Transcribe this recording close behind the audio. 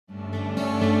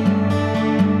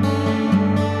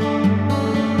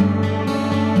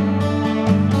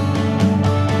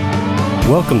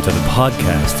Welcome to the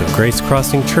podcast of Grace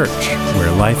Crossing Church, where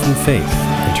life and faith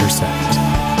intersect.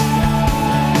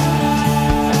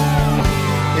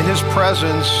 In His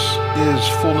presence is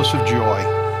fullness of joy.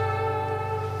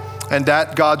 And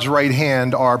at God's right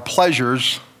hand are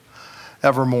pleasures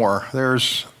evermore.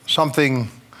 There's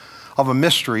something of a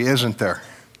mystery, isn't there,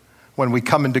 when we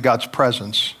come into God's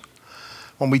presence?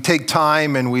 When we take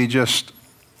time and we just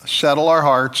settle our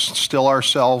hearts, still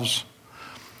ourselves,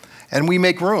 and we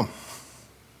make room.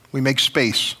 We make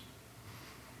space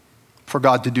for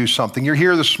God to do something. You're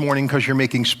here this morning because you're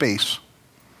making space.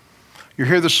 You're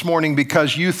here this morning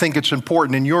because you think it's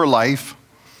important in your life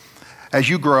as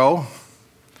you grow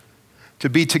to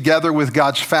be together with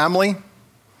God's family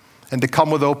and to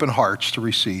come with open hearts to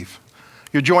receive.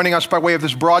 You're joining us by way of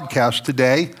this broadcast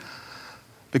today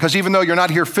because even though you're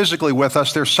not here physically with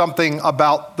us, there's something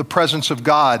about the presence of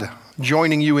God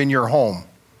joining you in your home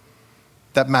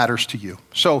that matters to you.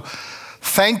 So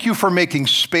thank you for making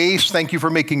space. Thank you for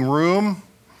making room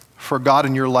for God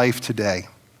in your life today.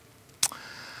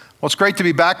 Well, it's great to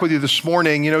be back with you this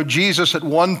morning. You know, Jesus at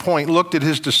one point looked at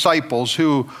his disciples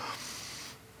who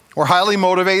were highly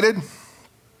motivated,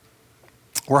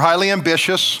 were highly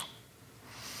ambitious,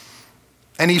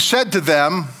 and he said to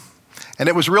them, and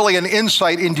it was really an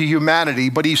insight into humanity,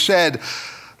 but he said,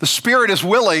 the spirit is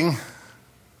willing,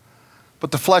 but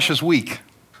the flesh is weak.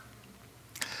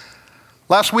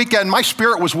 Last weekend, my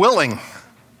spirit was willing.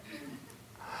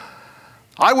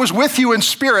 I was with you in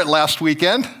spirit last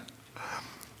weekend,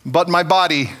 but my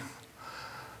body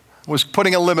was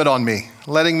putting a limit on me,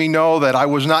 letting me know that I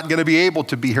was not going to be able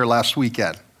to be here last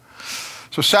weekend.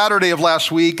 So Saturday of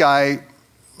last week, I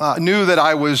knew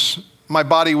that my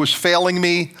body was failing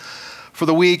me for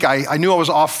the week. I knew I was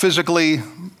off physically.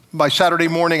 By Saturday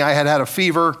morning, I had a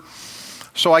fever.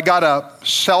 So I got a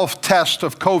self-test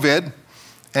of COVID,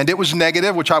 and it was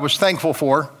negative, which I was thankful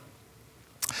for.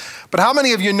 But how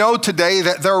many of you know today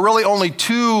that there are really only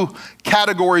two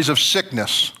categories of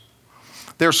sickness?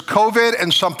 There's COVID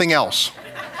and something else.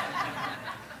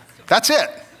 That's it.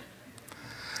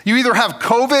 You either have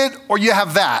COVID or you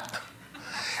have that.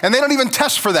 And they don't even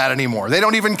test for that anymore. They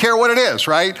don't even care what it is,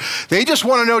 right? They just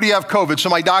want to know, do you have COVID? So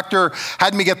my doctor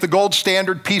had me get the gold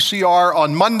standard PCR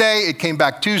on Monday. It came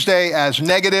back Tuesday as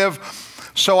negative.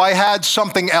 So I had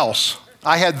something else.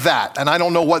 I had that, and I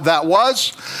don't know what that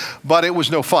was, but it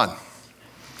was no fun.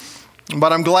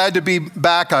 But I'm glad to be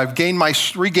back. I've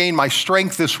regained my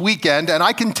strength this weekend, and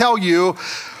I can tell you,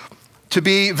 to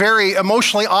be very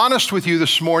emotionally honest with you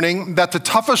this morning, that the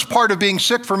toughest part of being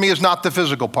sick for me is not the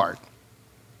physical part.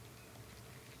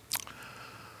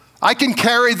 I can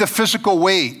carry the physical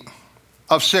weight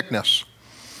of sickness.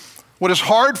 What is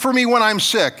hard for me when I'm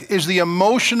sick is the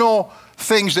emotional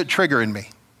things that trigger in me,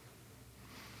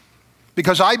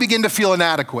 because I begin to feel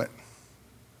inadequate.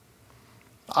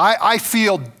 I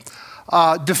feel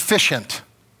deficient.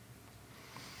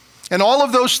 And all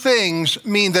of those things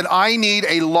mean that I need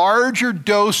a larger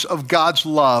dose of God's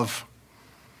love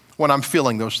when I'm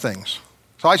feeling those things.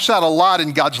 So I sat a lot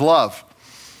in God's love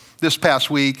this past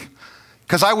week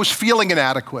because I was feeling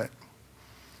inadequate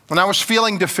and I was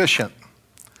feeling deficient.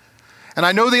 And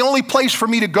I know the only place for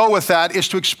me to go with that is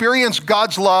to experience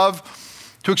God's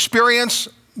love, to experience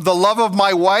the love of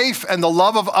my wife and the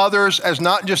love of others as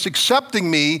not just accepting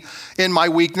me in my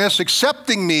weakness,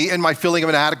 accepting me in my feeling of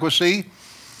inadequacy,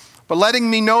 but letting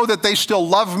me know that they still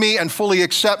love me and fully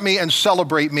accept me and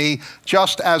celebrate me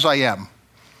just as I am.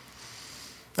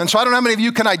 And so I don't know how many of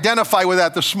you can identify with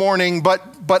that this morning,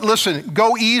 but listen,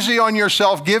 go easy on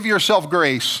yourself, give yourself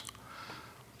grace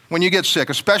when you get sick,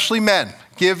 especially men.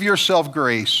 Give yourself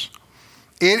grace.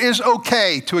 It is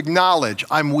okay to acknowledge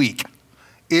I'm weak.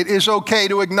 It is okay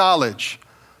to acknowledge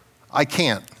I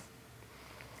can't,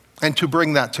 and to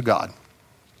bring that to God.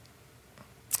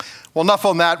 Well, enough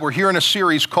on that. We're here in a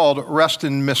series called Rest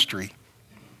in Mystery.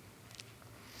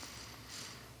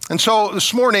 And so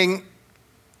this morning,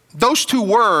 those two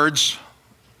words,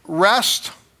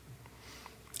 rest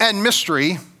and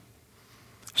mystery,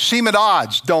 seem at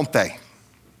odds, don't they?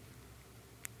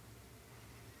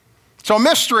 So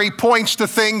mystery points to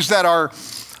things that are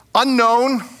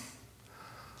unknown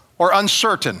or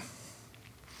uncertain.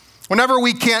 Whenever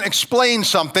we can't explain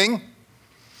something,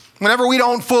 whenever we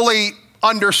don't fully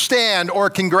understand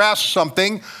or can grasp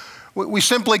something, we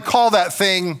simply call that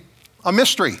thing a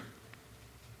mystery.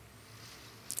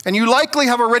 And you likely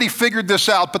have already figured this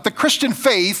out, but the Christian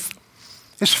faith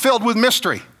is filled with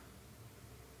mystery.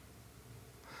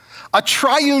 A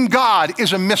triune God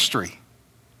is a mystery.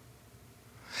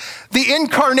 The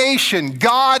incarnation,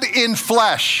 God in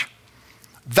flesh,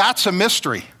 that's a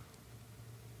mystery.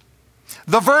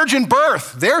 The virgin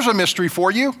birth, there's a mystery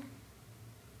for you.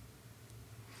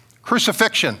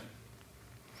 Crucifixion,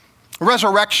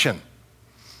 resurrection,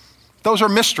 those are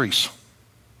mysteries.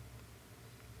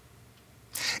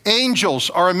 Angels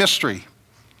are a mystery.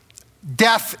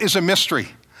 Death is a mystery.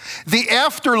 The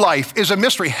afterlife is a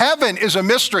mystery. Heaven is a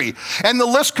mystery. And the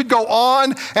list could go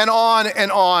on and on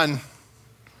and on.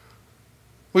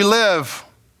 We live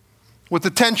with the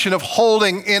tension of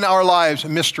holding in our lives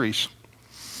mysteries.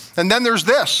 And then there's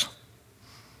this,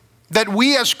 that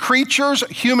we as creatures,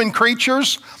 human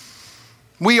creatures,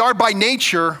 we are by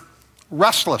nature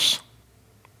restless.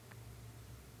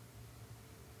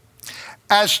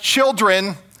 As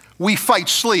children, we fight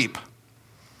sleep,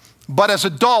 but as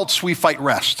adults, we fight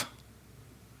rest.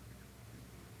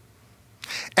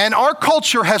 And our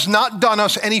culture has not done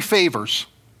us any favors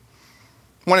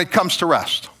when it comes to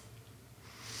rest.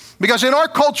 Because in our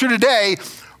culture today,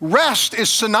 rest is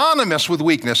synonymous with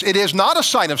weakness. It is not a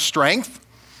sign of strength.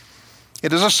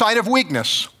 It is a sign of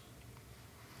weakness.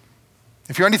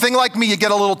 If you're anything like me, you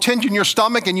get a little tinge in your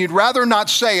stomach and you'd rather not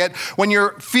say it when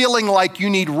you're feeling like you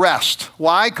need rest.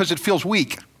 Why? Because it feels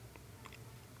weak.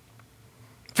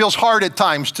 It feels hard at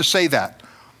times to say that.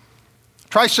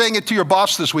 Try saying it to your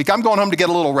boss this week. I'm going home to get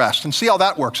a little rest, and see how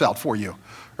that works out for you,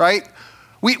 right?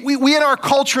 We in our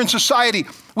culture and society,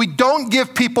 we don't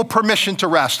give people permission to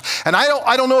rest. And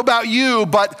I don't know about you,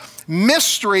 but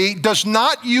mystery does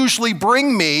not usually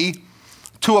bring me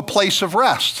to a place of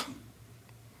rest.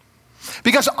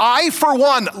 Because I, for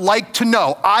one, like to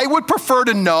know. I would prefer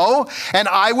to know, and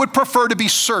I would prefer to be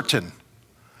certain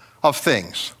of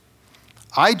things.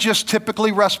 I just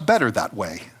typically rest better that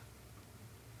way.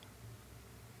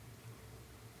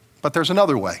 But there's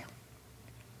another way.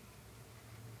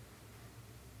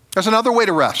 There's another way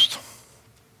to rest.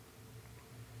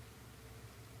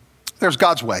 There's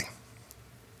God's way.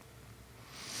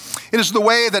 It is the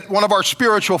way that one of our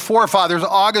spiritual forefathers,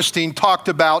 Augustine, talked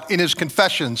about in his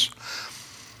Confessions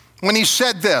when he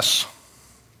said this: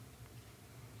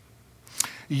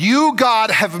 "You,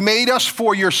 God, have made us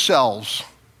for yourselves,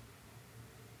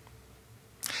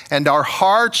 and our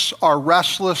hearts are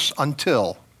restless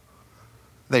until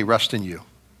they rest in you."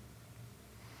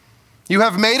 You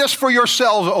have made us for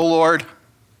yourselves, O Lord,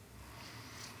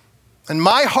 and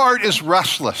my heart is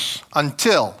restless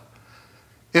until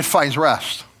it finds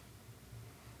rest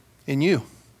in you.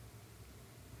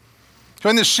 So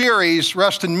in this series,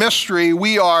 Rest in Mystery,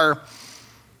 we are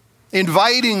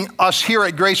inviting us here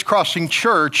at Grace Crossing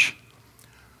Church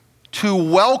to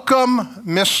welcome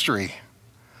mystery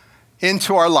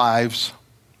into our lives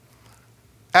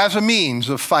as a means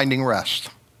of finding rest.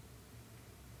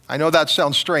 I know that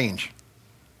sounds strange,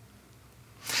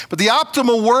 but the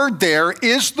optimal word there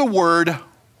is the word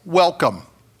welcome.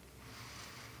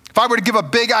 If I were to give a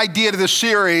big idea to this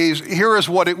series, here is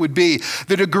what it would be.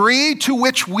 The degree to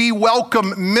which we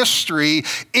welcome mystery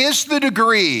is the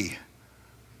degree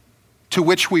to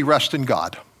which we rest in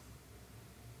God.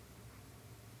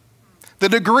 The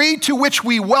degree to which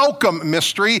we welcome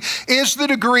mystery is the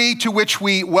degree to which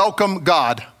we welcome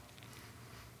God.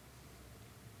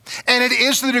 And it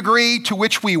is the degree to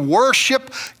which we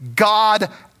worship God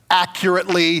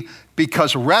accurately,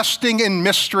 because resting in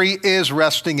mystery is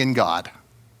resting in God.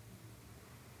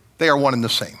 They are one and the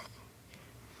same.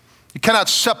 You cannot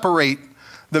separate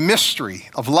the mystery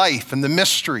of life and the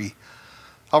mystery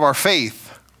of our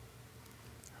faith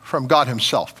from God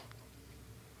Himself.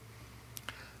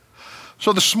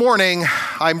 So this morning,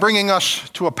 I'm bringing us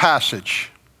to a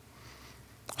passage,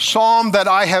 a psalm that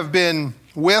I have been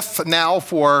with now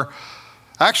for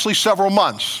actually several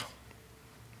months.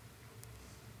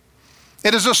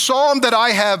 It is a psalm that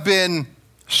I have been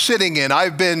sitting in,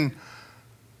 I've been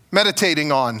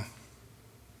meditating on.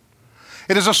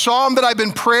 It is a psalm that I've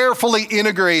been prayerfully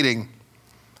integrating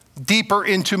deeper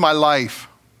into my life.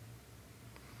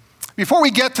 Before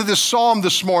we get to this psalm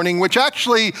this morning, which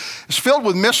actually is filled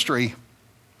with mystery,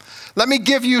 let me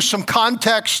give you some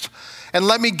context, and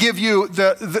let me give you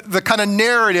the kind of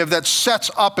narrative that sets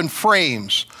up and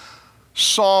frames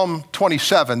Psalm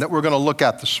 27 that we're going to look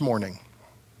at this morning.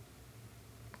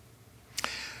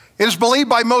 It is believed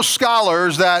by most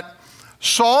scholars that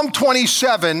Psalm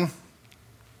 27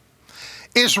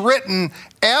 is written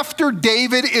after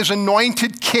David is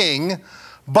anointed king,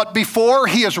 but before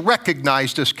he is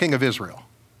recognized as king of Israel,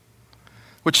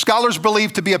 which scholars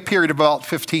believe to be a period of about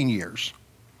 15 years.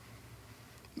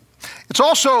 It's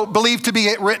also believed to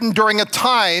be written during a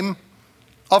time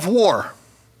of war.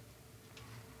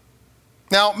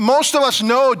 Now, most of us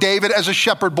know David as a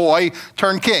shepherd boy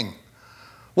turned king.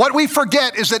 What we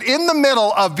forget is that in the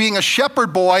middle of being a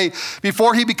shepherd boy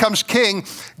before he becomes king,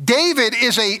 David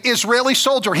is an Israeli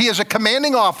soldier. He is a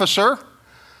commanding officer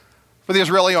for the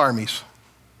Israeli armies.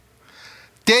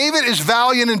 David is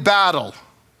valiant in battle.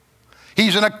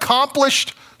 He's an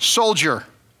accomplished soldier.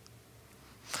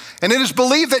 And it is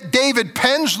believed that David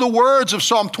pens the words of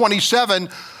Psalm 27.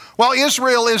 While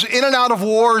Israel is in and out of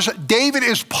wars, David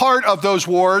is part of those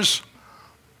wars.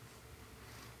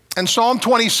 And Psalm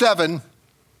 27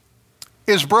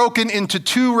 is broken into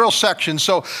two real sections.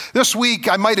 So this week,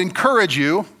 I might encourage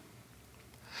you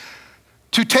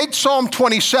to take Psalm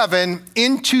 27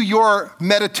 into your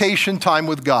meditation time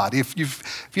with God. If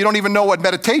you don't even know what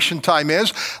meditation time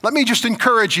is, let me just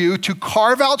encourage you to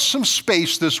carve out some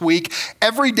space this week,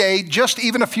 every day, just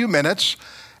even a few minutes,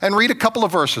 and read a couple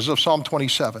of verses of Psalm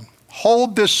 27.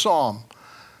 Hold this psalm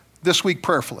this week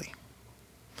prayerfully.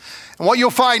 And what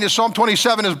you'll find is Psalm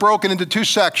 27 is broken into two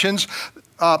sections.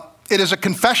 It is a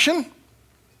confession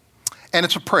and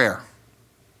it's a prayer.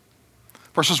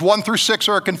 Verses 1 through 6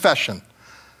 are a confession.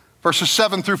 Verses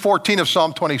 7 through 14 of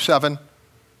Psalm 27,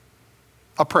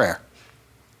 a prayer.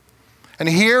 And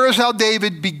here is how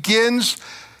David begins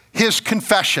his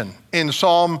confession in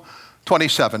Psalm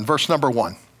 27, verse number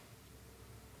 1.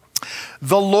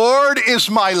 The Lord is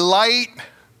my light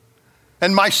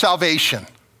and my salvation.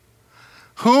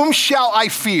 Whom shall I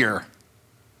fear?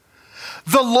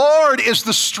 The Lord is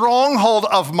the stronghold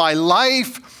of my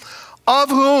life. Of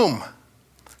whom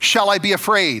shall I be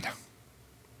afraid?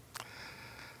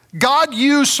 God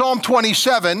used Psalm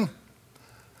 27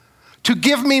 to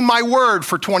give me my word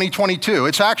for 2022.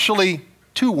 It's actually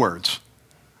two words.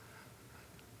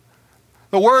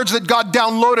 The words that God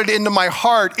downloaded into my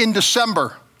heart in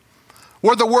December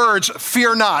were the words,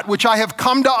 fear not, which I have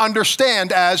come to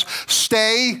understand as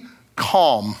stay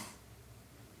calm.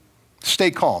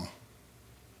 Stay calm.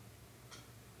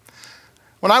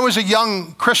 When I was a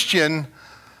young Christian,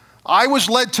 I was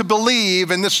led to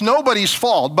believe, and it's nobody's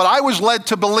fault, but I was led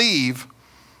to believe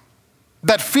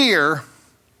that fear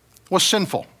was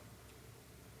sinful.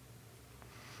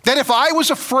 That if I was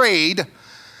afraid,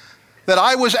 that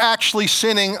I was actually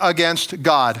sinning against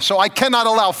God. So I cannot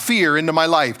allow fear into my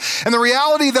life. And the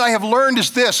reality that I have learned is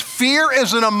this: fear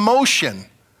is an emotion.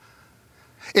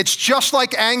 It's just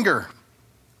like anger.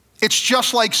 It's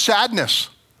just like sadness.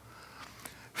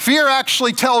 Fear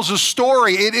actually tells a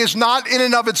story. It is not in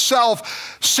and of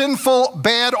itself sinful,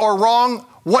 bad, or wrong.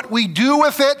 What we do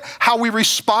with it, how we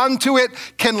respond to it,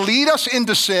 can lead us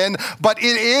into sin, but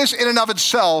it is in and of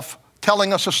itself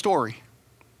telling us a story.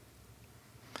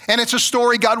 And it's a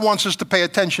story God wants us to pay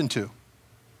attention to.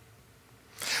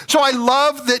 So I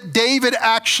love that David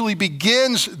actually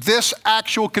begins this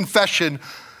actual confession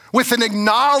with an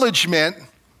acknowledgement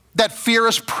that fear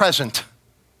is present.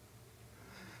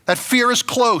 That fear is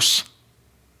close.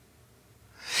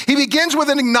 He begins with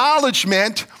an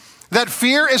acknowledgement that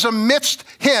fear is amidst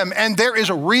him and there is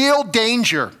a real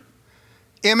danger,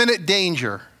 imminent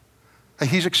danger that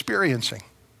he's experiencing.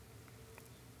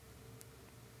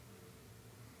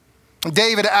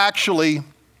 David actually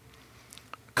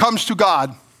comes to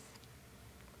God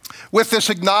with this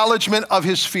acknowledgement of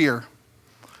his fear.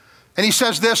 And he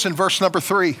says this in verse number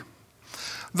 3.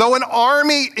 Though an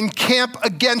army encamp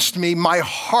against me, my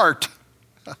heart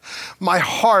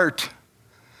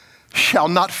shall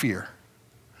not fear.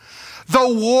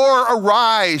 Though war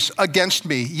arise against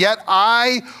me, yet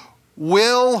I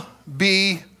will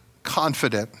be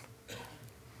confident.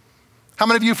 How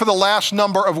many of you for the last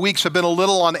number of weeks have been a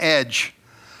little on edge,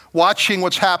 watching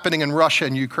what's happening in Russia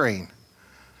and Ukraine?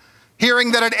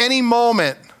 Hearing that at any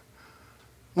moment,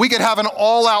 we could have an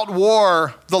all-out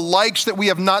war, the likes that we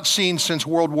have not seen since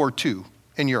World War II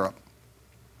in Europe.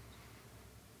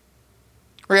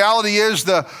 Reality is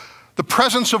the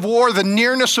presence of war, the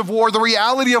nearness of war, the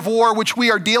reality of war, which we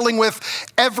are dealing with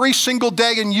every single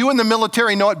day, and you in the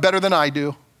military know it better than I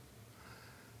do.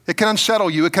 It can unsettle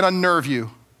you. It can unnerve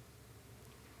you.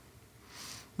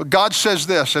 But God says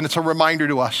this, and it's a reminder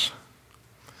to us.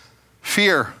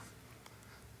 Fear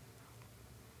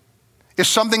is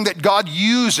something that God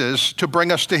uses to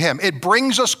bring us to him. It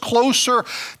brings us closer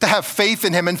to have faith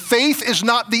in him. And faith is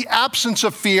not the absence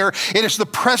of fear. It is the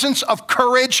presence of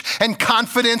courage and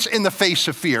confidence in the face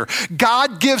of fear.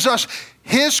 God gives us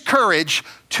his courage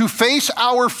to face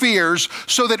our fears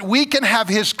so that we can have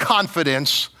his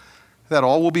confidence that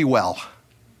all will be well.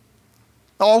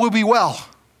 All will be well.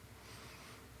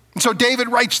 And so David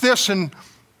writes this in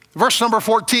verse number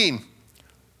 14.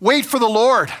 Wait for the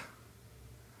Lord.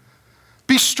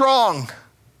 Be strong.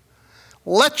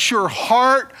 Let your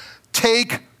heart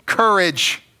take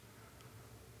courage.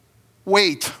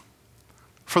 Wait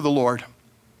for the Lord.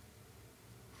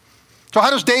 So how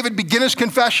does David begin his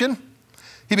confession?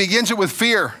 He begins it with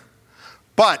fear,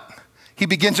 but he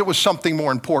begins it with something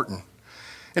more important.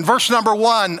 In verse number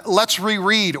 1, let's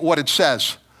reread what it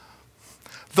says.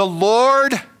 The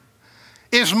Lord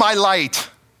is my light.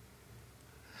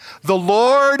 The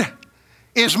Lord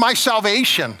is my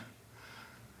salvation.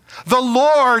 The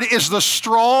Lord is the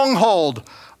stronghold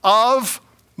of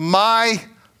my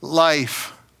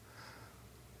life.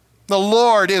 The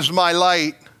Lord is my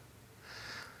light.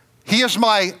 He is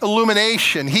my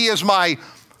illumination. He is my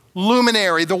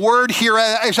luminary. The word here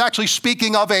is actually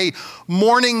speaking of a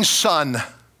morning sun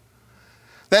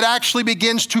that actually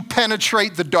begins to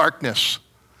penetrate the darkness.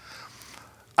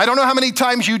 I don't know how many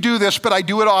times you do this, but I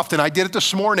do it often. I did it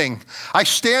this morning. I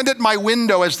stand at my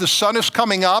window as the sun is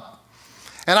coming up,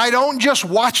 and I don't just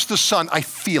watch the sun, I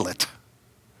feel it.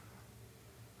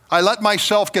 I let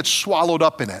myself get swallowed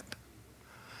up in it.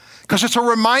 Because it's a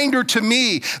reminder to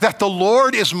me that the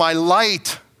Lord is my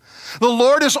light. The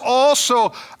Lord is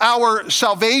also our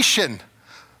salvation.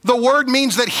 The word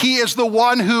means that he is the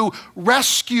one who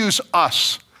rescues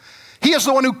us. He is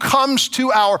the one who comes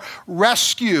to our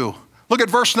rescue. Look at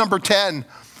verse number 10,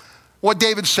 what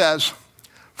David says.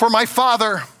 For my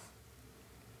father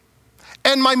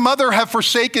and my mother have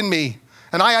forsaken me.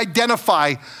 And I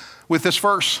identify with this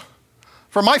verse.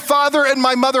 For my father and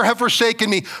my mother have forsaken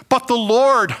me, but the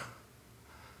Lord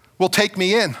will take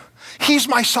me in. He's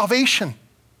my salvation.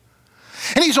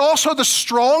 And he's also the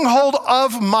stronghold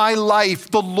of my life.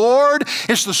 The Lord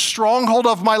is the stronghold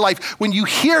of my life. When you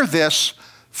hear this,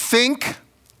 think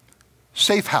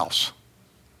safe house.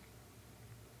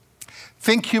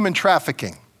 Think human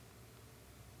trafficking.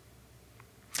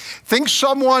 Think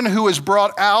someone who is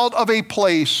brought out of a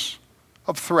place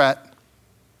of threat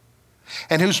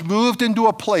and who's moved into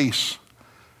a place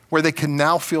where they can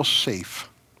now feel safe.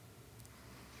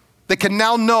 They can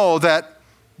now know that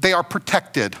they are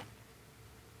protected.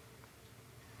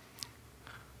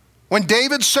 When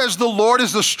David says the Lord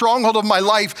is the stronghold of my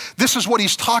life, this is what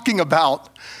he's talking about.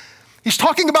 He's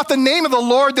talking about the name of the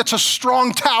Lord that's a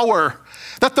strong tower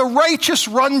that the righteous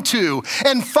run to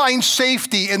and find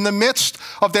safety in the midst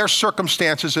of their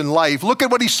circumstances in life. Look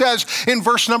at what he says in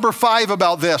verse number 5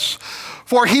 about this.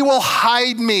 For he will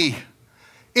hide me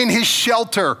in his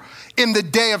shelter in the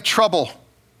day of trouble.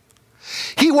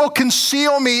 He will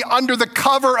conceal me under the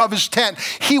cover of his tent.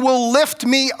 He will lift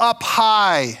me up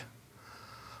high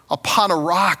upon a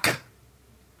rock.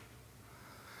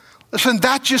 Listen,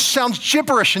 that just sounds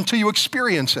gibberish until you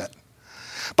experience it.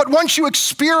 But once you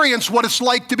experience what it's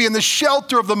like to be in the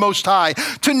shelter of the Most High,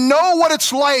 to know what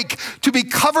it's like to be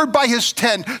covered by his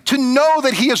tent, to know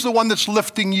that he is the one that's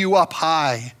lifting you up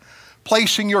high,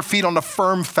 placing your feet on a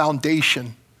firm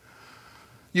foundation,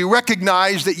 you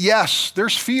recognize that yes,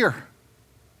 there's fear,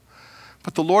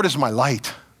 but the Lord is my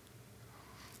light.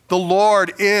 The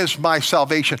Lord is my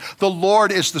salvation. The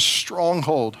Lord is the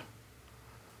stronghold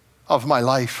of my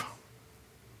life.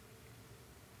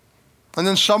 And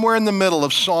then somewhere in the middle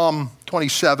of Psalm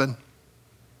 27,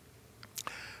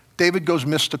 David goes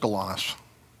mystical on us.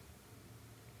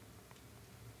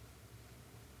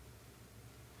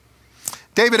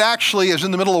 David actually is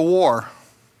in the middle of war.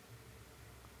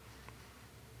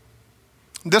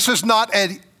 This is not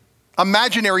an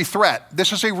imaginary threat.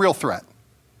 This is a real threat.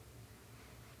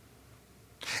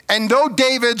 And though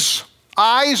David's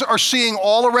eyes are seeing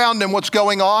all around him what's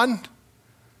going on,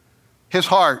 his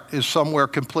heart is somewhere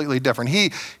completely different.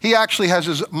 He actually has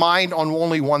his mind on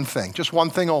only one thing, just one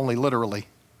thing only, literally.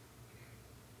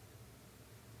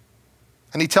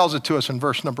 And he tells it to us in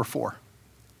verse number 4.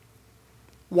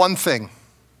 One thing.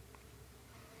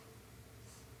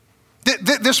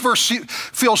 This verse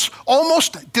feels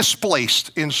almost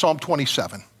displaced in Psalm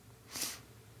 27.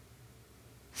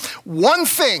 One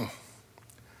thing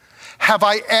have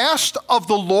I asked of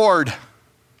the Lord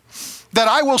that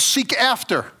I will seek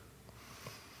after,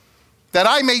 that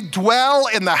I may dwell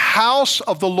in the house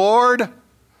of the Lord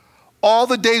all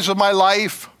the days of my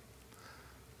life,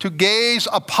 to gaze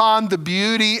upon the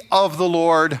beauty of the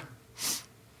Lord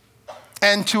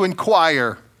and to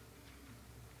inquire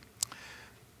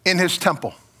in his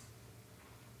temple.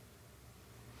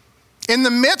 In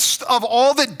the midst of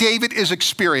all that David is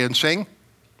experiencing,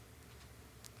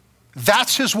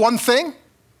 that's his one thing.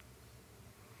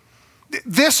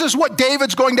 This is what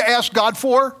David's going to ask God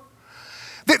for.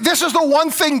 This is the one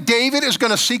thing David is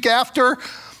going to seek after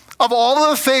of all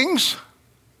of the things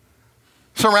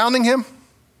surrounding him.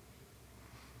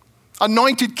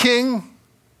 Anointed king,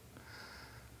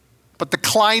 but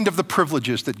declined of the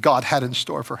privileges that God had in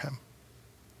store for him.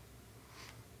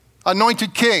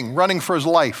 Anointed king running for his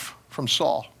life from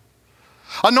Saul.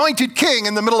 Anointed king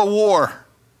in the middle of war.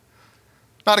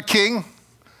 Not a king,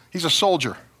 he's a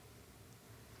soldier.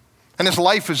 And his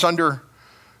life is under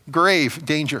grave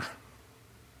danger.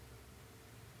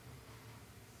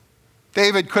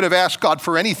 David could have asked God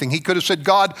for anything. He could have said,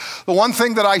 God, the one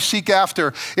thing that I seek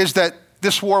after is that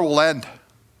this war will end.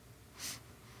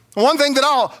 The one thing that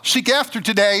I'll seek after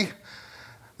today,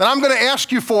 that I'm going to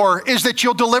ask you for, is that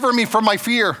you'll deliver me from my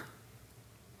fear.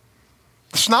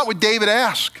 That's not what David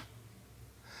asked.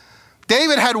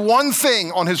 David had one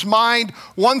thing on his mind,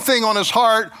 one thing on his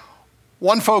heart,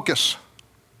 one focus.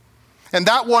 And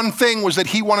that one thing was that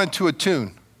he wanted to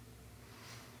attune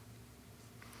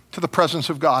to the presence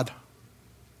of God.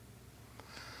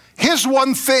 His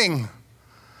one thing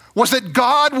was that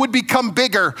God would become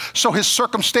bigger so his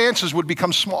circumstances would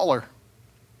become smaller.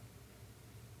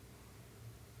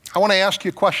 I want to ask you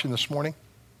a question this morning.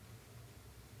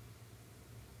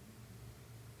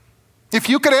 If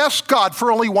you could ask God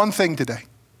for only one thing today,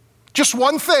 just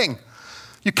one thing.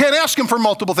 You can't ask him for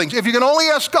multiple things. If you can only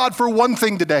ask God for one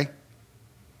thing today,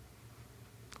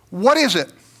 what is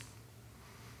it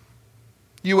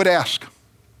you would ask?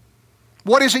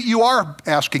 What is it you are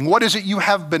asking? What is it you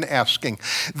have been asking?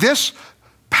 This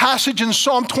passage in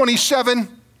Psalm 27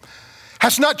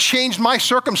 has not changed my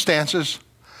circumstances,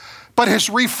 but has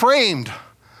reframed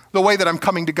the way that I'm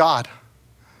coming to God,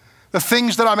 the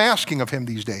things that I'm asking of him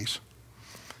these days.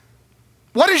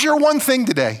 What is your one thing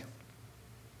today?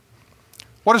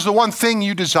 What is the one thing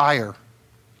you desire,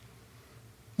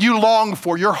 you long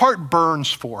for, your heart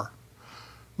burns for,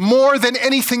 more than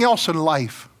anything else in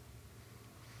life?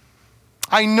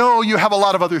 I know you have a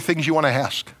lot of other things you want to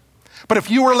ask. But if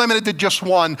you were limited to just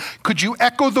one, could you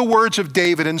echo the words of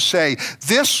David and say,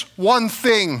 this one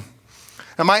thing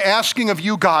am I asking of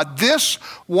you, God? This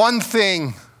one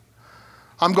thing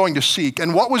I'm going to seek.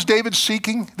 And what was David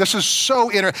seeking? This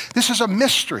is a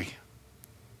mystery.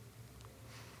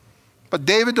 But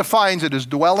David defines it as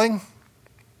dwelling,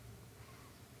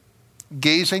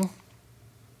 gazing,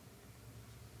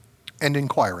 and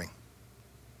inquiring.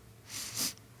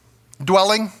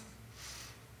 Dwelling,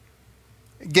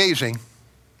 gazing,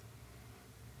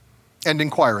 and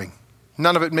inquiring.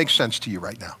 None of it makes sense to you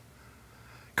right now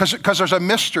because there's a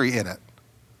mystery in it.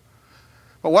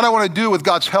 But what I want to do with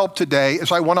God's help today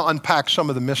is I want to unpack some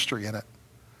of the mystery in it.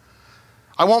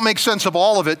 I won't make sense of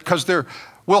all of it because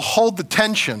we'll hold the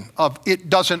tension of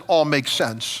it doesn't all make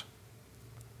sense.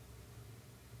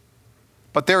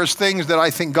 But there is things that I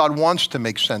think God wants to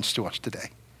make sense to us today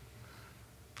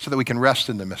so that we can rest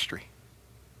in the mystery.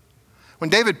 When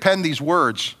David penned these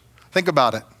words, think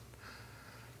about it.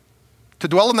 To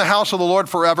dwell in the house of the Lord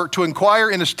forever, to inquire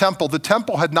in his temple. The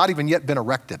temple had not even yet been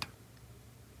erected.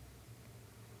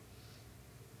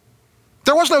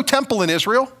 There was no temple in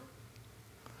Israel.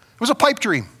 It was a pipe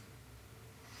dream.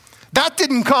 That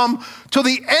didn't come till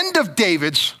the end of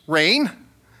David's reign,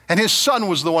 and his son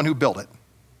was the one who built it.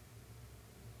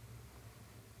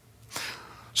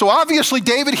 So obviously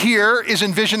David here is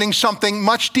envisioning something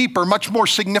much deeper, much more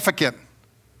significant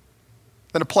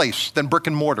than a place, than brick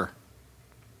and mortar.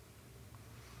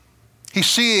 He's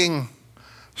seeing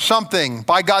something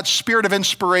by God's spirit of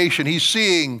inspiration. He's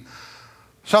seeing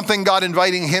something God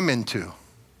inviting him into.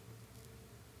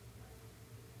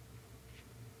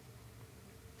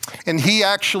 And he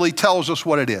actually tells us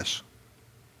what it is.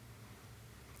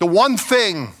 The one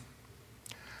thing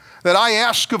that I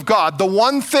ask of God, the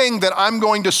one thing that I'm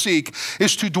going to seek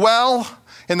is to dwell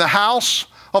in the house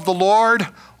of the Lord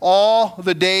all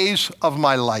the days of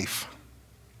my life.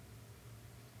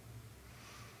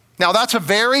 Now that's a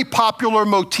very popular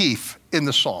motif in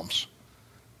the Psalms.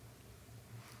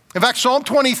 In fact, Psalm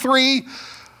 23,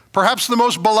 perhaps the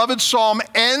most beloved psalm,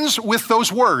 ends with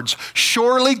those words,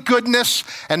 surely goodness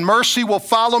and mercy will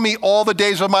follow me all the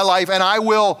days of my life, and I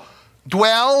will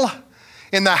dwell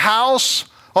in the house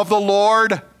of the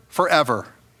Lord forever.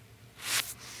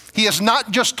 He is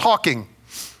not just talking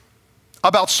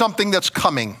about something that's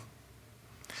coming.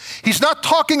 He's not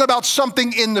talking about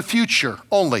something in the future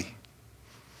only.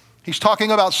 He's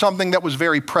talking about something that was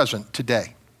very present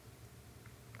today.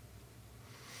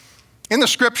 In the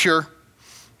scripture,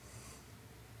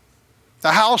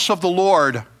 the house of the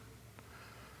Lord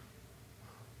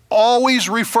always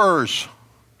refers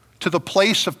to the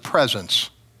place of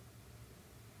presence,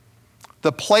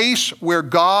 the place where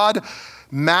God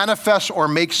manifests or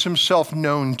makes himself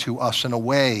known to us in a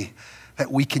way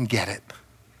that we can get it,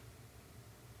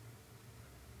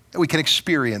 that we can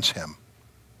experience him.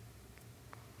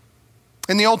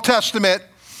 In the Old Testament,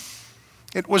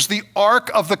 it was the Ark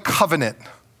of the Covenant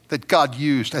that God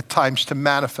used at times to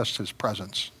manifest his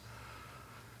presence.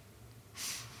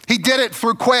 He did it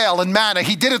through quail and manna.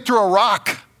 He did it through a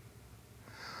rock.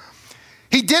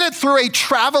 He did it through a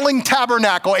traveling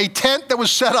tabernacle, a tent that was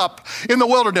set up in the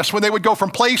wilderness when they would go from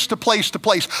place to place to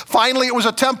place. Finally, it was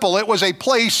a temple. It was a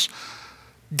place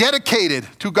dedicated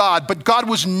to God, but God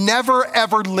was never,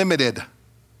 ever limited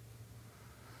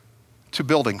to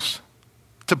buildings,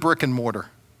 to brick and mortar.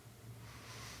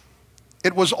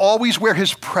 It was always where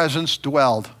his presence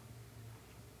dwelled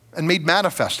and made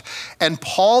manifest. And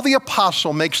Paul the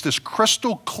Apostle makes this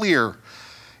crystal clear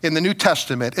in the New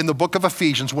Testament, in the book of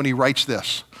Ephesians, when he writes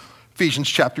this. Ephesians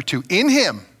chapter 2. In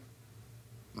him,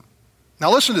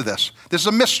 now listen to this. This is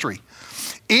a mystery.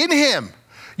 In him,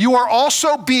 you are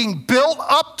also being built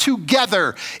up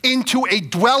together into a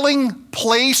dwelling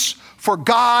place for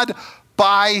God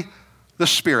by the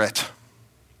Spirit.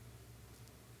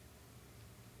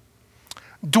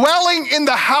 Dwelling in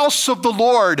the house of the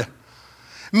Lord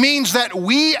means that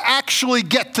we actually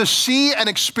get to see and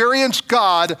experience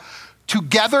God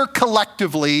together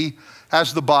collectively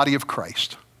as the body of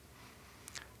Christ.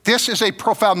 This is a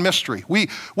profound mystery. We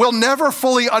will never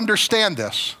fully understand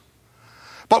this.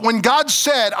 But when God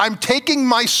said, I'm taking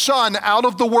my son out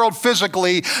of the world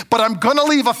physically, but I'm going to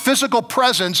leave a physical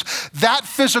presence, that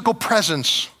physical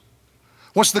presence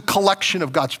was the collection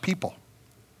of God's people.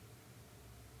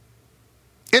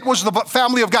 It was the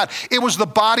family of God. It was the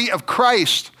body of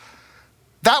Christ.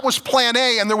 That was plan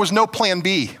A, and there was no plan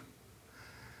B.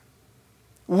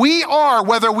 We are,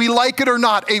 whether we like it or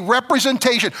not, a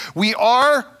representation. We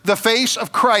are the face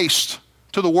of Christ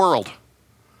to the world.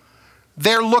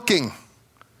 They're looking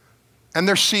and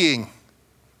they're seeing.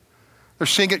 They're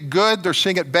seeing it good, they're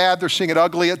seeing it bad, they're seeing it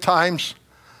ugly at times.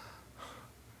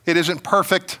 It isn't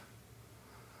perfect.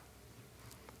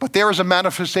 But there is a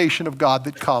manifestation of God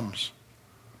that comes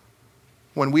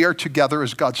when we are together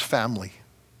as God's family.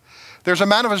 There's a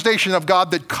manifestation of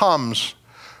God that comes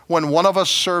when one of us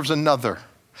serves another.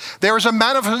 There is a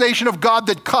manifestation of God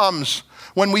that comes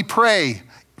when we pray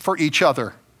for each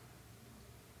other.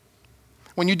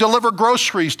 When you deliver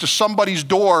groceries to somebody's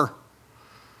door.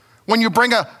 When you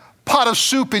bring a pot of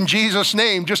soup in Jesus'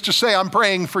 name just to say, I'm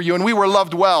praying for you, and we were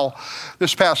loved well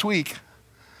this past week.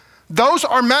 Those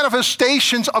are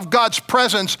manifestations of God's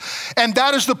presence, and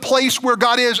that is the place where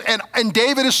God is. And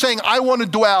David is saying, I want to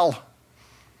dwell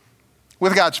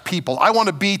with God's people. I want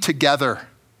to be together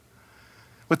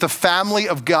with the family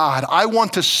of God. I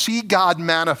want to see God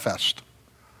manifest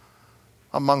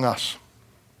among us.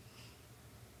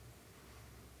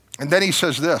 And then he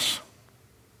says this,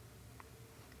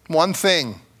 one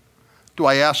thing do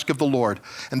I ask of the Lord,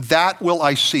 and that will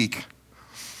I seek,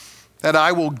 that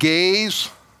I will gaze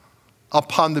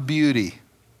upon the beauty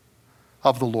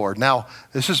of the Lord. Now,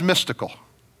 this is mystical.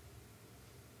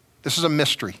 This is a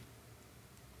mystery.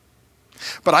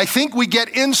 But I think we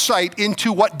get insight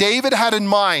into what David had in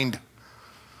mind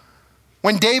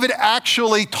when David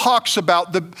actually talks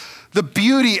about the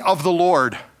beauty of the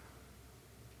Lord.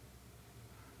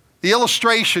 The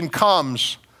illustration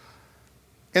comes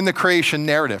in the creation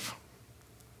narrative.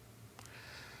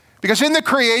 Because in the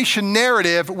creation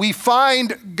narrative, we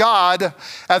find God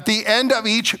at the end of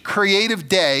each creative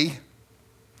day,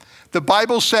 the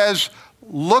Bible says,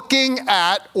 looking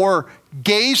at or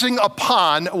gazing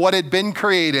upon what had been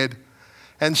created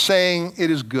and saying it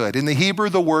is good. In the Hebrew,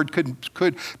 the word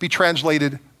could be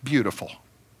translated beautiful.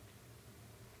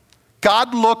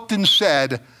 God looked and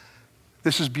said,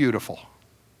 this is beautiful.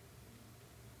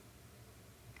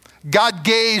 God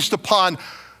gazed upon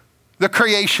the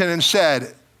creation and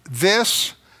said,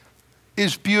 this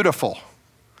is beautiful.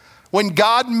 When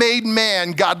God made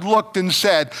man, God looked and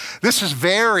said, this is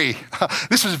very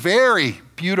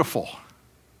beautiful,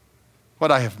 what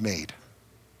I have made,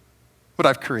 what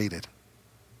I've created.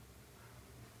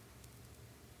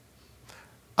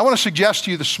 I want to suggest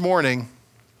to you this morning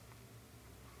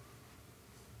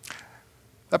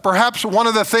that perhaps one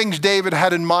of the things David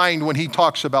had in mind when he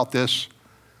talks about this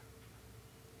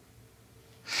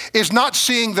is not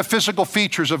seeing the physical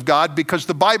features of God, because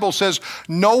the Bible says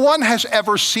no one has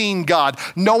ever seen God.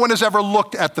 No one has ever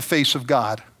looked at the face of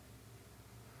God.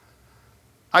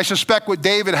 I suspect what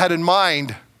David had in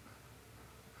mind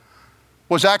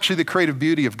was actually the creative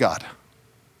beauty of God.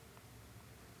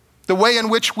 The way in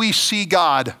which we see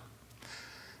God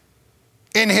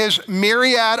in his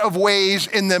myriad of ways,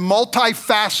 in the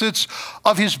multifacets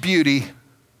of his beauty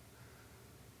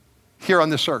here on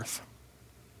this earth.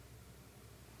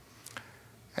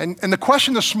 And the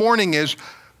question this morning is,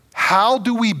 how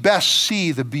do we best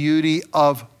see the beauty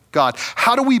of God?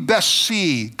 How do we best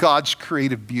see God's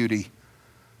creative beauty?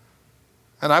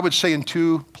 And I would say in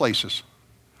two places.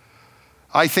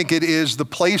 I think it is the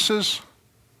places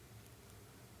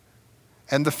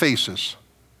and the faces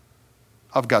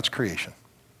of God's creation.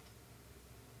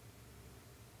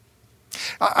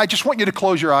 I just want you to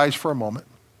close your eyes for a moment.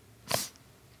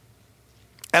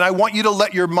 And I want you to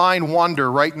let your mind wander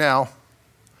right now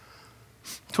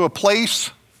to a place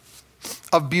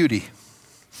of beauty.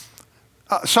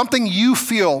 Something you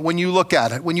feel when you look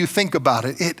at it, when you think about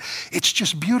it. It's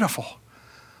just beautiful.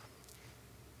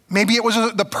 Maybe it was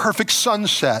the perfect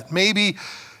sunset. Maybe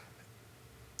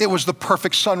it was the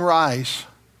perfect sunrise.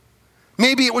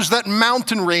 Maybe it was that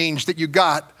mountain range that you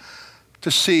got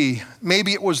to see.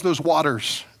 Maybe it was those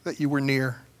waters that you were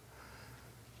near.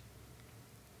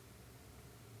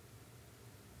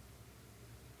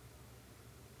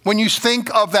 When you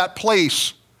think of that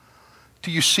place,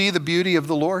 do you see the beauty of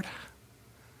the Lord?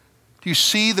 Do you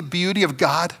see the beauty of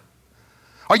God?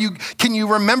 Can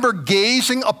you remember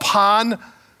gazing upon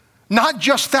not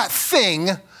just that thing,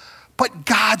 but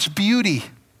God's beauty?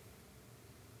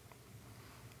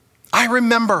 I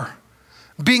remember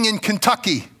being in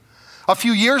Kentucky a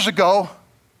few years ago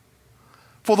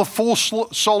for the full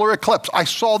solar eclipse. I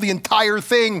saw the entire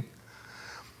thing.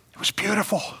 It was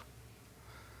beautiful.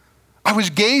 I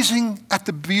was gazing at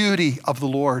the beauty of the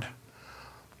Lord.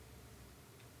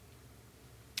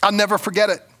 I'll never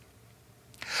forget it.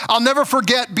 I'll never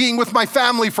forget being with my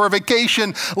family for a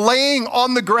vacation, laying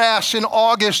on the grass in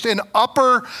August in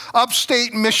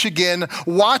upstate Michigan,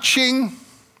 watching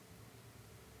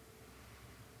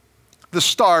the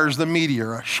stars, the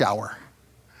meteor shower,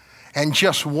 and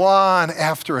just one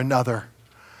after another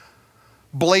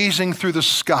blazing through the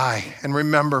sky, and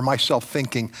remember myself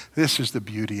thinking, this is the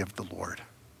beauty of the Lord.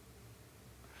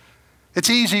 It's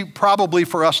easy probably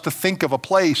for us to think of a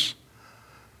place,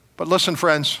 but listen,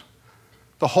 friends,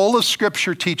 the whole of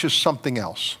Scripture teaches something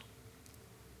else.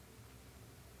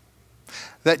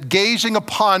 That gazing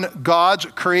upon God's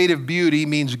creative beauty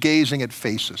means gazing at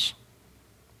faces.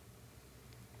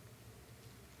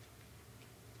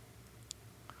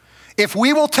 If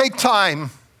we will take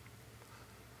time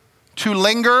to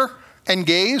linger and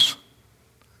gaze,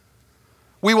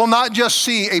 we will not just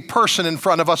see a person in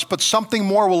front of us, but something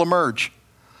more will emerge.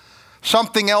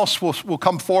 Something else will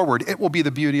come forward. It will be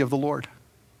the beauty of the Lord.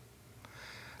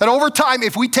 And over time,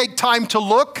 if we take time to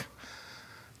look,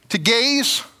 to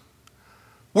gaze,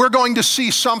 we're going to see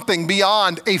something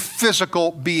beyond a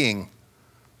physical being.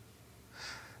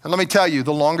 And let me tell you,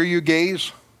 the longer you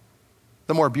gaze,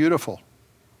 the more beautiful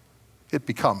it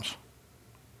becomes.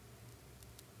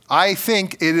 I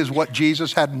think it is what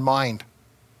Jesus had in mind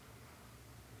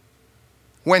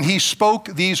when he spoke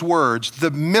these words,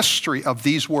 the mystery of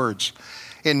these words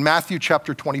in Matthew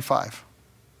chapter 25.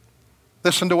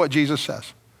 Listen to what Jesus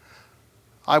says.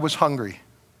 I was hungry,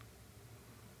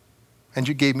 and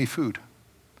you gave me food.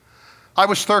 I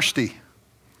was thirsty,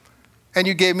 and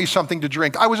you gave me something to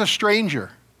drink. I was a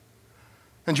stranger,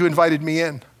 and you invited me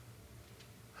in.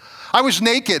 I was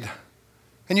naked,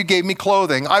 and you gave me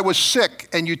clothing. I was sick,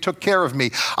 and you took care of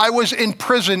me. I was in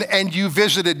prison, and you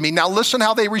visited me. Now listen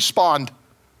how they respond.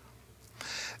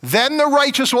 Then the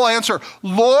righteous will answer,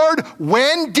 Lord,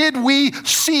 when did we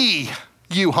see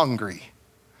you hungry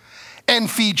and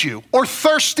feed you, or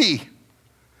thirsty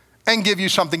and give you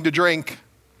something to drink?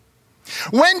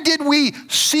 When did we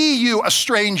see you a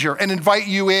stranger and invite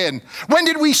you in? When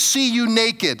did we see you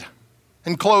naked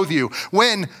and clothe you?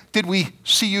 When did we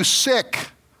see you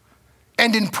sick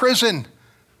and in prison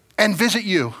and visit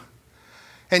you?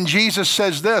 And Jesus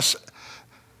says this,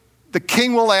 the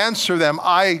king will answer them,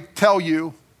 I tell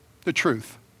you the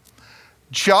truth.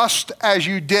 Just as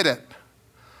you did it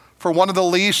for one of the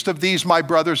least of these, my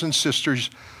brothers and sisters,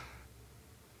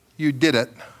 you did it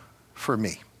for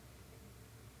me.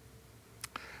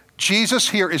 Jesus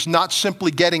here is not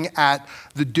simply getting at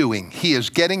the doing. He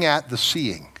is getting at the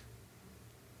seeing.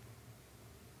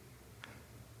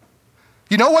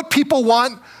 You know what people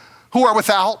want who are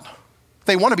without?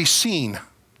 They want to be seen.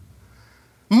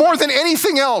 More than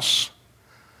anything else.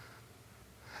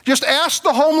 Just ask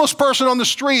the homeless person on the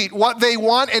street what they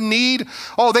want and need.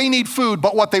 Oh, they need food,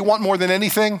 but what they want more than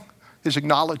anything is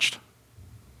acknowledged.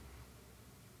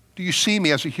 Do you see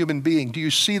me as a human being? Do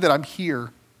you see that I'm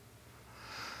here?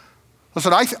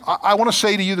 Listen, I want to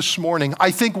say to you this morning, I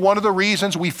think one of the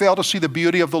reasons we fail to see the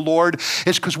beauty of the Lord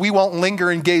is because we won't linger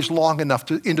and gaze long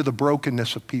enough into the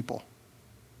brokenness of people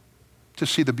to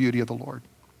see the beauty of the Lord.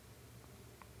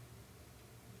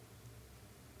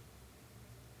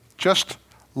 Just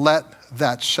let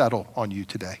that settle on you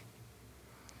today.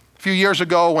 A few years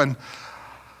ago, when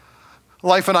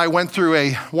Life and I went through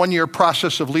a one-year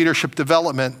process of leadership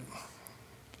development,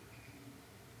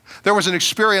 there was an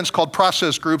experience called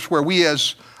process groups where we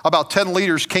as about 10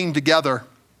 leaders came together.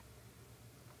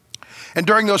 And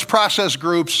during those process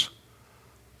groups,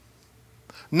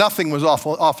 nothing was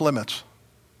off limits.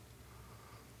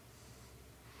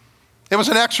 It was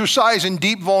an exercise in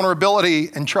deep vulnerability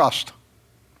and trust.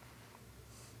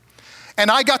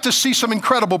 And I got to see some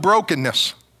incredible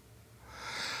brokenness.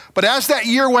 But as that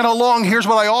year went along, here's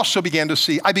what I also began to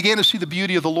see. I began to see the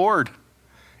beauty of the Lord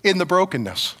in the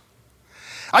brokenness.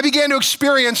 I began to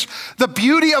experience the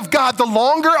beauty of God. The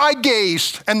longer I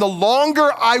gazed and the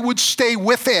longer I would stay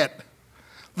with it,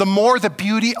 the more the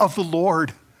beauty of the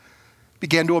Lord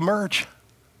began to emerge.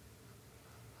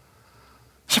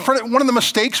 So one of the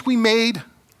mistakes we make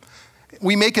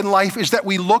in life is that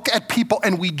we look at people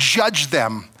and we judge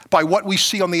them by what we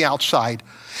see on the outside.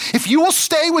 If you will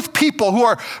stay with people who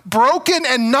are broken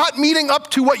and not meeting up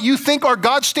to what you think are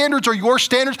God's standards or your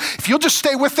standards, if you'll just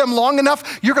stay with them long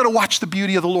enough, you're going to watch the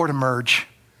beauty of the Lord emerge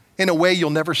in a way you'll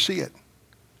never see it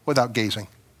without gazing.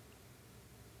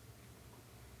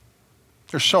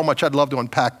 There's so much I'd love to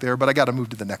unpack there, but I got to move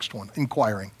to the next one,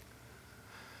 inquiring.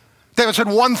 David said,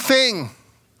 one thing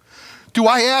do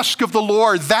I ask of the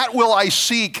Lord, that will I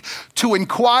seek, to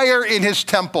inquire in his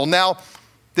temple. Now,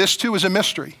 this too is a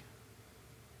mystery.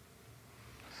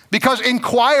 Because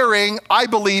inquiring, I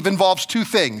believe, involves two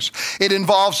things. It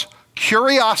involves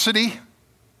curiosity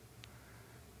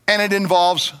and it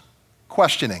involves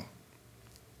questioning.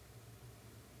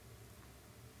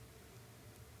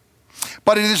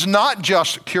 But it is not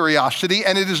just curiosity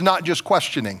and it is not just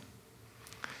questioning.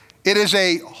 It is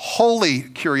a holy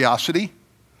curiosity.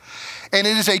 And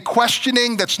it is a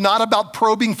questioning that's not about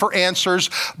probing for answers,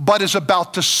 but is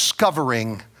about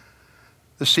discovering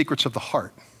the secrets of the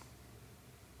heart.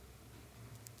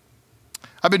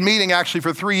 I've been meeting actually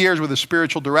for 3 years with a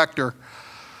spiritual director.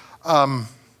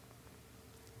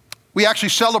 We actually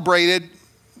celebrated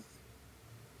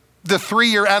the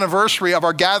 3-year anniversary of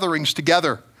our gatherings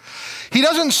together. He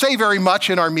doesn't say very much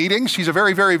in our meetings. He's a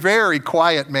very, very, very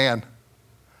quiet man.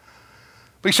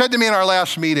 But he said to me in our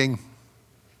last meeting,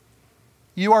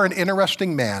 "You are an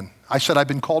interesting man." I said, "I've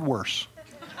been called worse."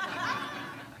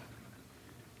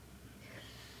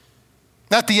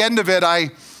 At the end of it,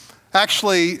 I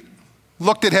actually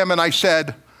looked at him and I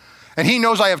said, and he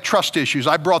knows I have trust issues.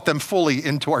 I brought them fully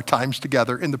into our times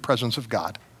together in the presence of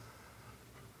God.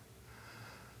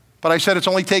 But I said, "It's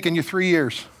only taken you 3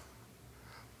 years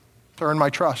to earn my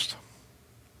trust."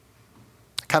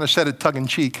 I kind of said it tongue in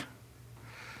cheek.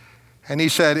 And he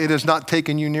said, "It has not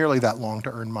taken you nearly that long to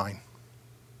earn mine."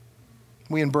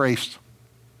 We embraced.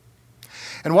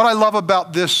 And what I love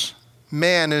about this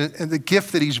man and the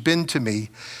gift that he's been to me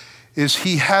is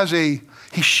he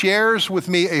shares with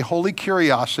me a holy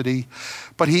curiosity,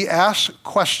 but he asks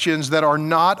questions that are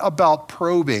not about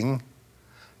probing,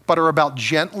 but are about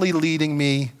gently leading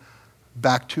me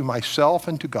back to myself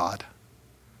and to God.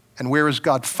 And where is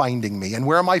God finding me? And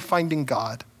where am I finding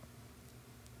God?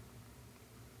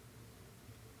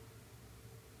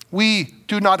 We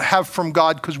do not have from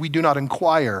God because we do not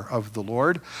inquire of the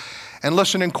Lord. And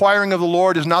listen, inquiring of the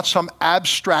Lord is not some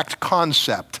abstract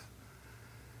concept.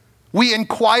 We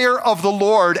inquire of the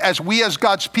Lord as we as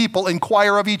God's people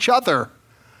inquire of each other.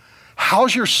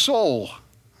 How's your soul?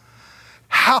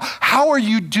 How are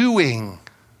you doing?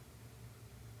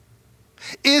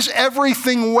 Is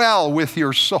everything well with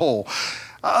your soul?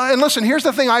 And listen, here's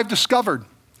the thing I've discovered.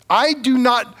 I do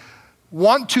not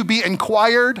want to be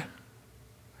inquired,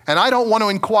 and I don't want to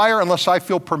inquire unless I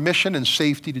feel permission and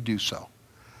safety to do so.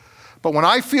 But when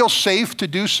I feel safe to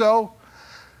do so,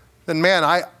 then man,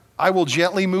 I will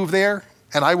gently move there,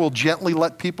 and I will gently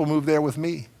let people move there with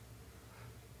me.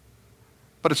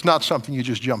 But it's not something you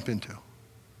just jump into.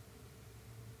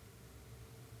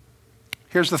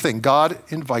 Here's the thing, God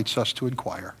invites us to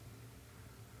inquire.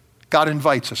 God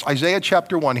invites us. Isaiah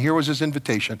chapter 1, here was his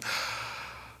invitation.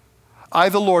 "I,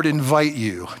 the Lord, invite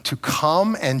you to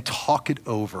come and talk it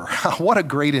over." What a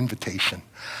great invitation.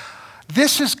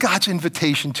 This is God's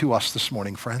invitation to us this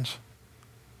morning, friends.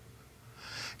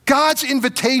 God's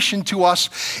invitation to us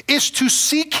is to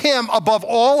seek him above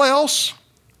all else,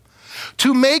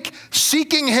 to make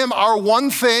seeking him our one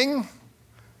thing,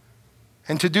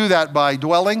 and to do that by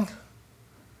dwelling,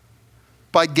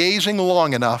 by gazing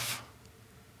long enough,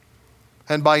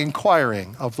 and by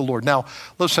inquiring of the Lord. Now,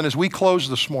 listen, as we close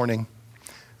this morning,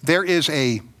 there is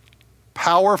a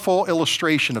powerful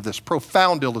illustration of this,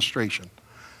 profound illustration,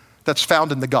 that's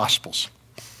found in the Gospels.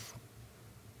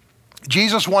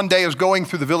 Jesus one day is going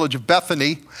through the village of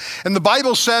Bethany, and the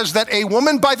Bible says that a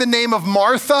woman by the name of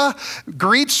Martha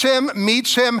greets him,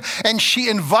 meets him, and she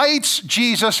invites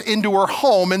Jesus into her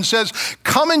home and says,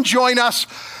 "Come and join us.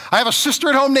 I have a sister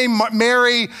at home named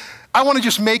Mary. I want to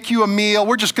just make you a meal.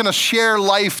 We're just going to share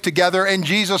life together." And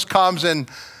Jesus comes, and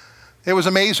it was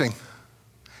amazing.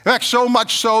 In fact, so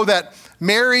much so that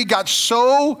Mary got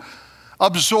so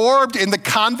absorbed in the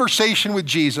conversation with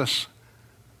Jesus.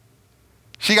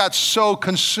 She got so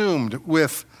consumed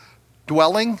with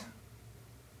dwelling,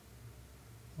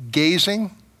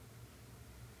 gazing,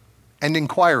 and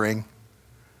inquiring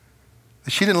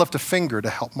that she didn't lift a finger to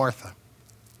help Martha.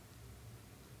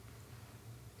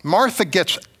 Martha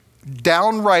gets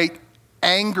downright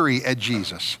angry at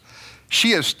Jesus.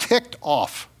 She is ticked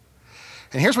off.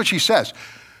 And here's what she says.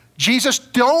 Jesus,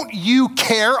 don't you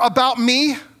care about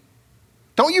me?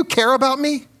 Don't you care about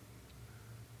me?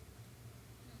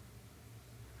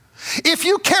 If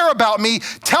you care about me,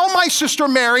 tell my sister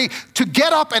Mary to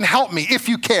get up and help me if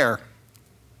you care.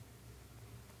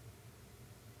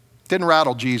 Didn't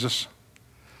rattle Jesus.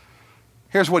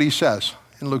 Here's what he says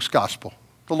in Luke's gospel.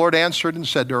 The Lord answered and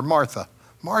said to her, Martha,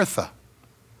 Martha,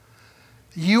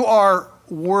 you are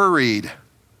worried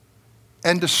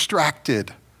and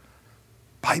distracted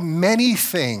by many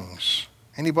things.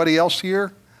 Anybody else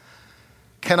here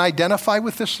can identify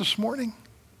with this morning?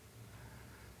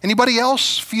 Anybody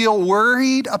else feel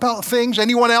worried about things?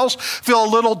 Anyone else feel a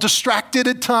little distracted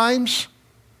at times?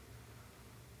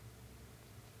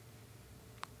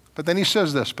 But then he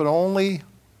says this, but only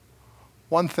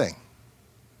one thing,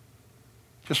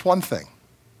 just one thing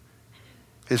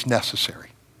is necessary.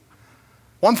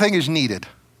 One thing is needed.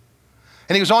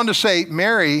 And he goes on to say,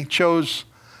 Mary chose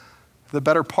the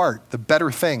better part, the better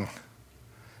thing,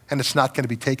 and it's not going to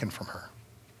be taken from her.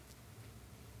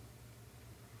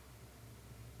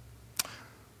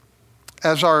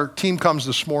 As our team comes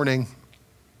this morning,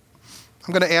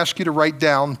 I'm going to ask you to write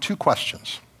down 2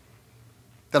 questions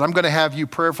that I'm going to have you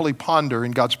prayerfully ponder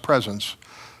in God's presence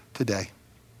today.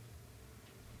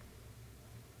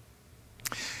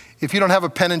 If you don't have a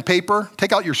pen and paper,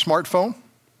 take out your smartphone,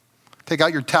 take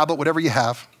out your tablet, whatever you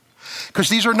have, because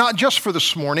these are not just for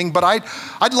this morning, but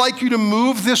I'd like you to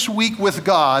move this week with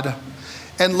God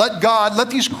and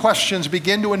let these questions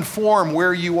begin to inform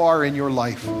where you are in your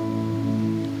life.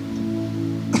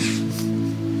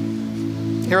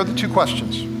 Here are the 2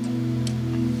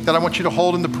 questions that I want you to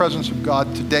hold in the presence of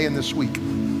God today and this week.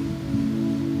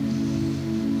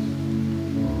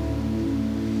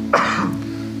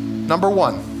 Number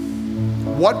 1,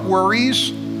 what worries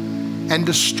and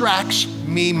distracts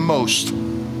me most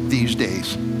these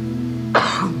days?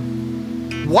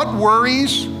 What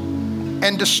worries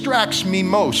and distracts me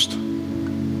most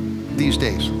these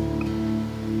days?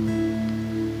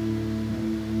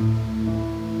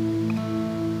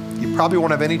 You probably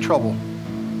won't have any trouble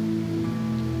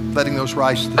letting those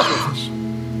rise to the surface.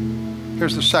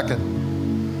 Here's the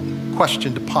second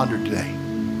question to ponder today.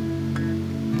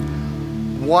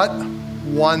 What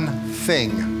one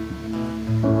thing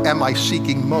am I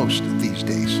seeking most these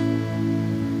days?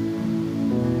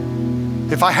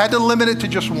 If I had to limit it to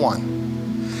just one,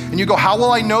 and you go, how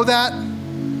will I know that?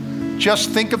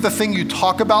 Just think of the thing you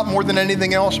talk about more than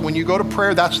anything else. When you go to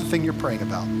prayer, that's the thing you're praying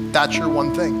about. That's your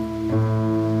one thing.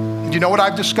 Do you know what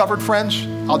I've discovered, friends?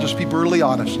 I'll just be brutally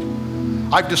honest.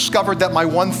 I've discovered that my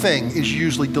one thing is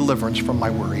usually deliverance from my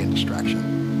worry and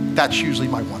distraction. That's usually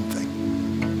my one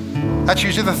thing. That's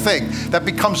usually the thing that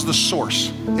becomes the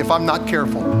source if I'm not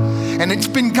careful. And it's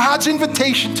been God's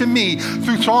invitation to me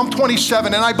through Psalm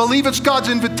 27, and I believe it's God's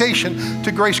invitation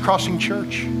to Grace Crossing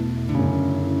Church,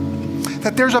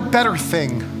 that there's a better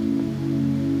thing.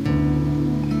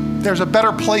 There's a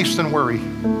better place than worry.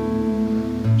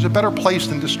 There's a better place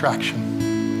than distraction.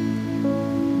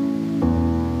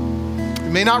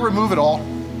 It may not remove it all.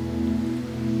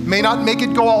 It may not make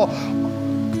it go all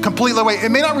completely away. It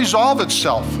may not resolve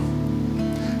itself.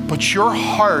 But your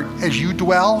heart, as you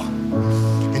dwell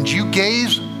and you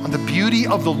gaze on the beauty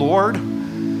of the Lord,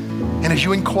 and as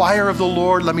you inquire of the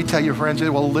Lord, let me tell you, friends,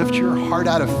 it will lift your heart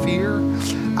out of fear,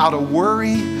 out of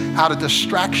worry, out of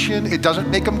distraction. It doesn't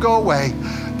make them go away,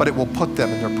 but it will put them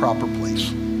in their proper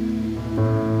place.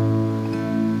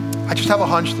 I just have a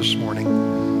hunch this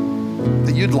morning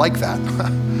that you'd like that,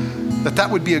 that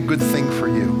would be a good thing for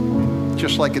you,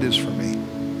 just like it is for me.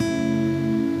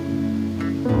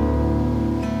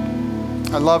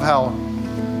 I love how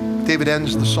David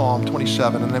ends the Psalm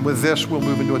 27, and then with this, we'll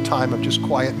move into a time of just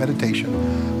quiet meditation.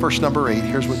 Verse number 8,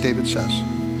 here's what David says.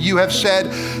 You have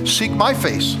said, seek my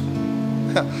face.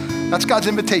 That's God's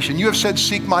invitation. You have said,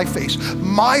 seek my face.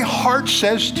 My heart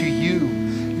says to you,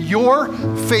 your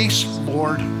face,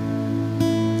 Lord,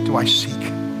 do I seek.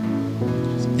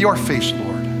 Your face,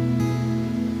 Lord,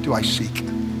 do I seek.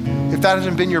 If that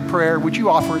hasn't been your prayer, would you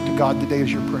offer it to God today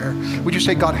as your prayer? Would you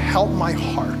say, God, help my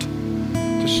heart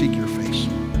to seek your face.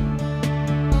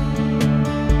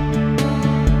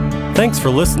 Thanks for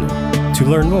listening. To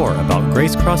learn more about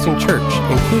Grace Crossing Church,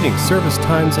 including service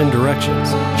times and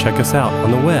directions, check us out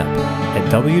on the web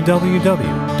at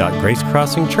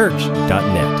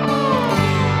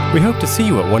www.gracecrossingchurch.net. We hope to see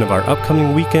you at one of our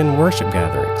upcoming weekend worship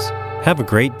gatherings. Have a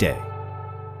great day.